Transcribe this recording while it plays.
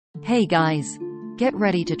Hey guys! Get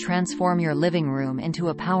ready to transform your living room into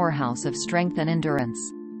a powerhouse of strength and endurance.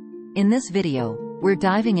 In this video, we're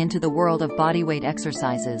diving into the world of bodyweight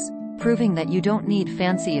exercises, proving that you don't need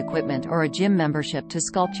fancy equipment or a gym membership to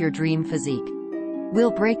sculpt your dream physique. We'll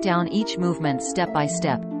break down each movement step by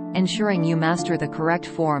step, ensuring you master the correct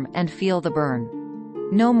form and feel the burn.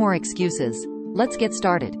 No more excuses. Let's get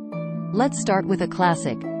started. Let's start with a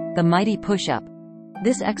classic, the mighty push-up.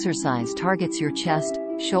 This exercise targets your chest,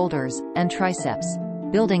 shoulders, and triceps,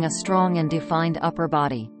 building a strong and defined upper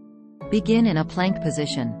body. Begin in a plank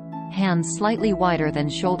position, hands slightly wider than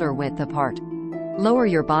shoulder width apart. Lower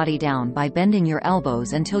your body down by bending your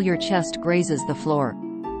elbows until your chest grazes the floor.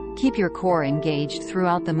 Keep your core engaged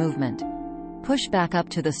throughout the movement. Push back up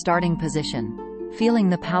to the starting position, feeling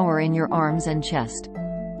the power in your arms and chest.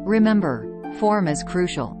 Remember, form is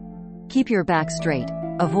crucial. Keep your back straight,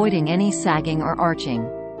 avoiding any sagging or arching.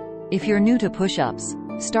 If you're new to push-ups,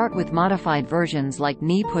 start with modified versions like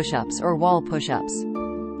knee push-ups or wall push-ups.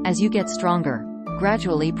 As you get stronger,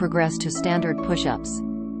 gradually progress to standard push-ups.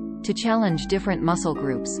 To challenge different muscle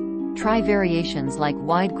groups, try variations like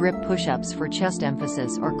wide grip push-ups for chest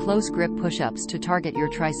emphasis or close grip push-ups to target your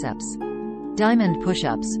triceps. Diamond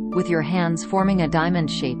push-ups, with your hands forming a diamond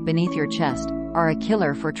shape beneath your chest, are a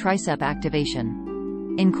killer for tricep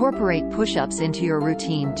activation. Incorporate push-ups into your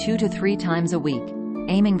routine 2 to 3 times a week,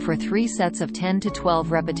 aiming for 3 sets of 10 to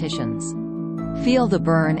 12 repetitions. Feel the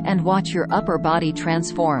burn and watch your upper body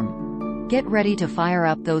transform. Get ready to fire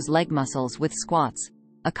up those leg muscles with squats,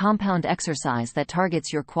 a compound exercise that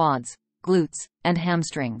targets your quads, glutes, and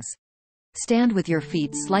hamstrings. Stand with your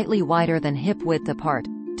feet slightly wider than hip width apart,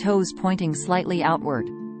 toes pointing slightly outward.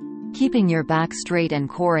 Keeping your back straight and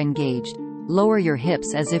core engaged, lower your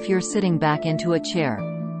hips as if you're sitting back into a chair.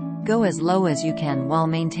 Go as low as you can while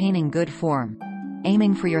maintaining good form,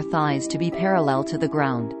 aiming for your thighs to be parallel to the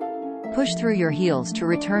ground. Push through your heels to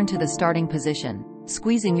return to the starting position,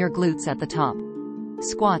 squeezing your glutes at the top.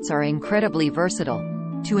 Squats are incredibly versatile.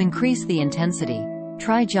 To increase the intensity,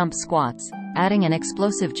 try jump squats, adding an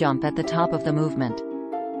explosive jump at the top of the movement.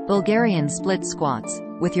 Bulgarian split squats,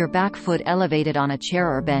 with your back foot elevated on a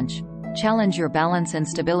chair or bench, challenge your balance and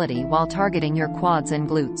stability while targeting your quads and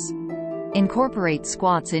glutes. Incorporate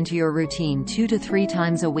squats into your routine 2 to 3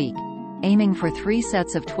 times a week, aiming for 3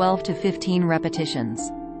 sets of 12 to 15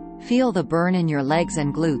 repetitions. Feel the burn in your legs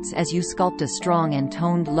and glutes as you sculpt a strong and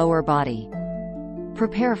toned lower body.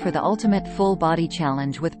 Prepare for the ultimate full body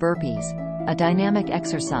challenge with burpees, a dynamic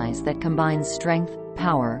exercise that combines strength,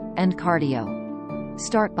 power, and cardio.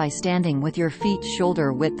 Start by standing with your feet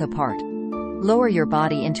shoulder width apart. Lower your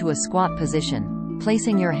body into a squat position,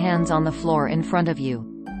 placing your hands on the floor in front of you.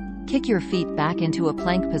 Kick your feet back into a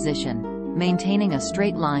plank position, maintaining a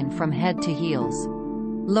straight line from head to heels.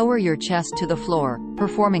 Lower your chest to the floor,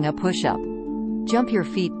 performing a push-up. Jump your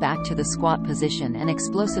feet back to the squat position and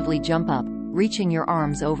explosively jump up, reaching your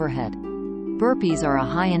arms overhead. Burpees are a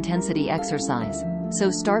high-intensity exercise, so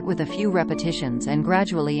start with a few repetitions and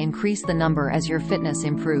gradually increase the number as your fitness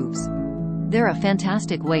improves. They're a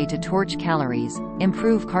fantastic way to torch calories,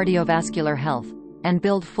 improve cardiovascular health, and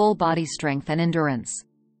build full body strength and endurance.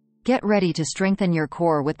 Get ready to strengthen your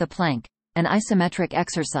core with the plank, an isometric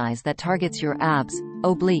exercise that targets your abs,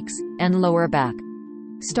 obliques, and lower back.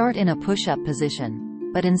 Start in a push-up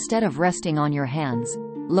position, but instead of resting on your hands,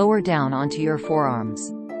 lower down onto your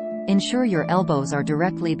forearms. Ensure your elbows are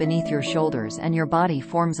directly beneath your shoulders and your body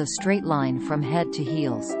forms a straight line from head to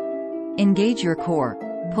heels. Engage your core,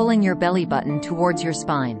 pulling your belly button towards your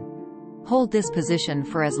spine. Hold this position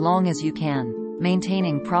for as long as you can,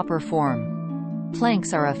 maintaining proper form.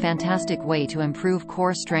 Planks are a fantastic way to improve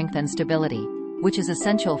core strength and stability, which is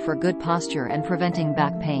essential for good posture and preventing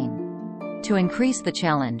back pain. To increase the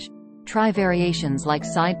challenge, try variations like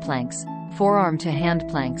side planks, forearm to hand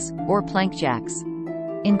planks, or plank jacks.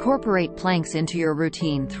 Incorporate planks into your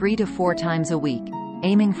routine 3 to 4 times a week,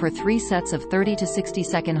 aiming for 3 sets of 30 to 60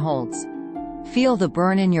 second holds. Feel the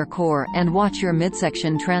burn in your core and watch your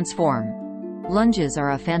midsection transform. Lunges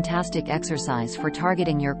are a fantastic exercise for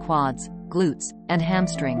targeting your quads, glutes, and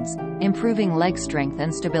hamstrings, improving leg strength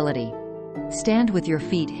and stability. Stand with your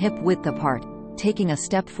feet hip width apart, taking a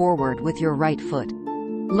step forward with your right foot.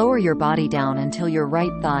 Lower your body down until your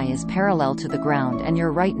right thigh is parallel to the ground and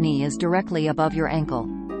your right knee is directly above your ankle.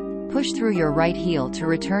 Push through your right heel to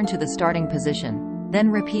return to the starting position, then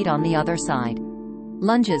repeat on the other side.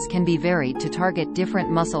 Lunges can be varied to target different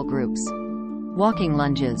muscle groups. Walking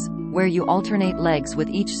lunges, where you alternate legs with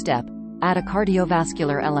each step, add a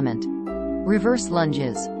cardiovascular element. Reverse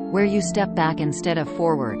lunges, where you step back instead of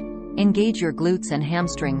forward, engage your glutes and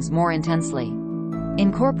hamstrings more intensely.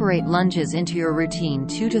 Incorporate lunges into your routine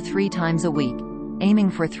 2 to 3 times a week, aiming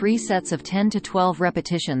for 3 sets of 10 to 12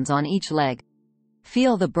 repetitions on each leg.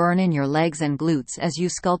 Feel the burn in your legs and glutes as you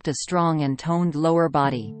sculpt a strong and toned lower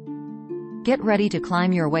body. Get ready to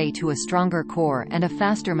climb your way to a stronger core and a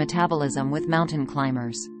faster metabolism with mountain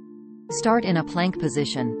climbers. Start in a plank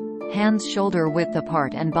position, hands shoulder width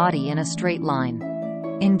apart and body in a straight line.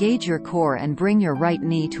 Engage your core and bring your right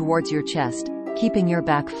knee towards your chest, keeping your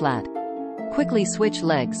back flat. Quickly switch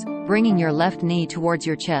legs, bringing your left knee towards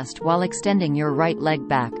your chest while extending your right leg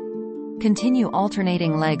back. Continue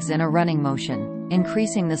alternating legs in a running motion,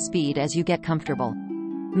 increasing the speed as you get comfortable.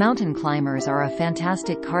 Mountain climbers are a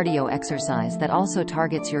fantastic cardio exercise that also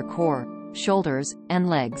targets your core, shoulders, and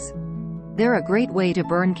legs. They're a great way to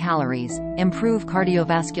burn calories, improve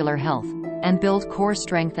cardiovascular health, and build core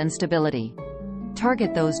strength and stability.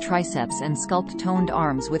 Target those triceps and sculpt toned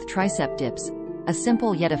arms with Tricep Dips, a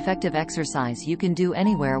simple yet effective exercise you can do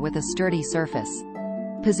anywhere with a sturdy surface.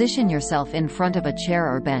 Position yourself in front of a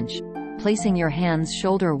chair or bench, placing your hands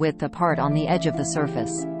shoulder width apart on the edge of the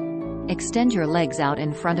surface. Extend your legs out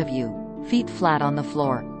in front of you, feet flat on the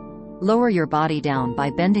floor. Lower your body down by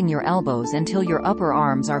bending your elbows until your upper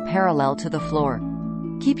arms are parallel to the floor.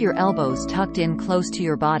 Keep your elbows tucked in close to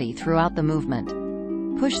your body throughout the movement.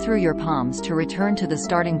 Push through your palms to return to the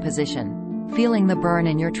starting position, feeling the burn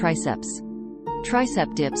in your triceps.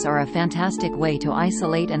 Tricep dips are a fantastic way to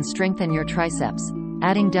isolate and strengthen your triceps,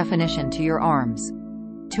 adding definition to your arms.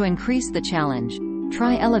 To increase the challenge,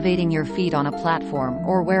 try elevating your feet on a platform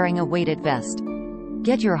or wearing a weighted vest.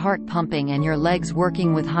 Get your heart pumping and your legs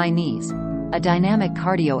working with high knees, a dynamic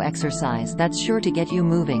cardio exercise that's sure to get you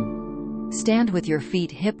moving. Stand with your feet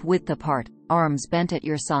hip width apart, arms bent at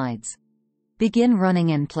your sides. Begin running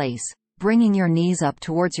in place, bringing your knees up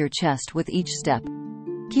towards your chest with each step.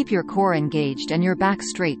 Keep your core engaged and your back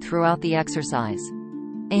straight throughout the exercise.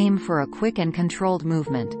 Aim for a quick and controlled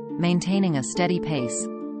movement, maintaining a steady pace.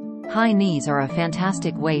 High knees are a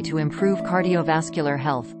fantastic way to improve cardiovascular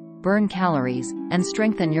health, burn calories, and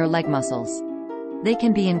strengthen your leg muscles. They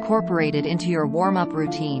can be incorporated into your warm-up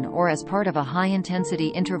routine or as part of a high-intensity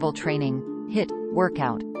interval training (HIIT)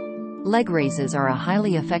 workout. Leg raises are a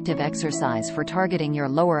highly effective exercise for targeting your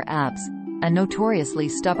lower abs, a notoriously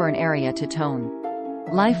stubborn area to tone.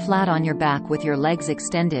 Lie flat on your back with your legs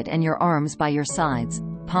extended and your arms by your sides,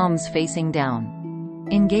 palms facing down.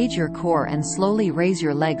 Engage your core and slowly raise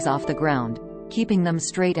your legs off the ground, keeping them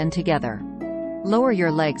straight and together. Lower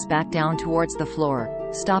your legs back down towards the floor,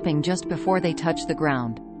 stopping just before they touch the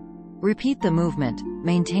ground. Repeat the movement,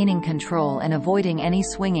 maintaining control and avoiding any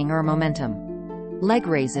swinging or momentum. Leg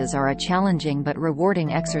raises are a challenging but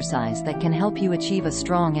rewarding exercise that can help you achieve a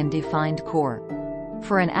strong and defined core.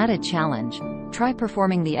 For an added challenge, try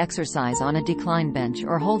performing the exercise on a decline bench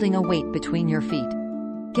or holding a weight between your feet.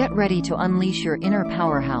 Get ready to unleash your inner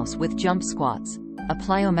powerhouse with jump squats, a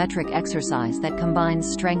plyometric exercise that combines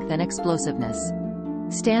strength and explosiveness.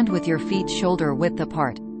 Stand with your feet shoulder width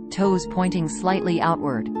apart, toes pointing slightly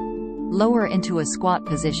outward. Lower into a squat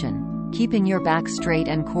position, keeping your back straight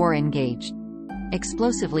and core engaged.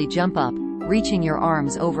 Explosively jump up, reaching your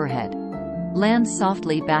arms overhead. Land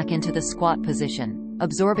softly back into the squat position,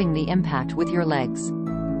 absorbing the impact with your legs.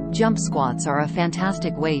 Jump squats are a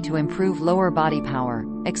fantastic way to improve lower body power,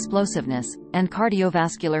 explosiveness, and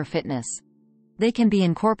cardiovascular fitness. They can be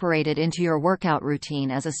incorporated into your workout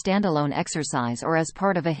routine as a standalone exercise or as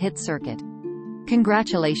part of a HIIT circuit.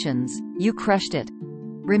 Congratulations, you crushed it!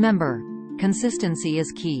 Remember, consistency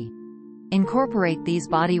is key. Incorporate these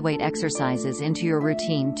bodyweight exercises into your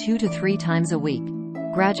routine 2 to 3 times a week,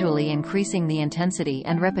 gradually increasing the intensity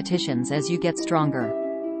and repetitions as you get stronger.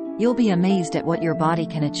 You'll be amazed at what your body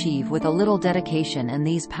can achieve with a little dedication and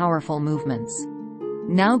these powerful movements.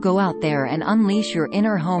 Now go out there and unleash your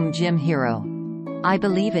inner home gym hero. I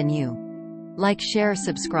believe in you. Like, share,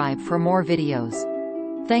 subscribe for more videos.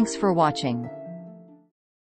 Thanks for watching.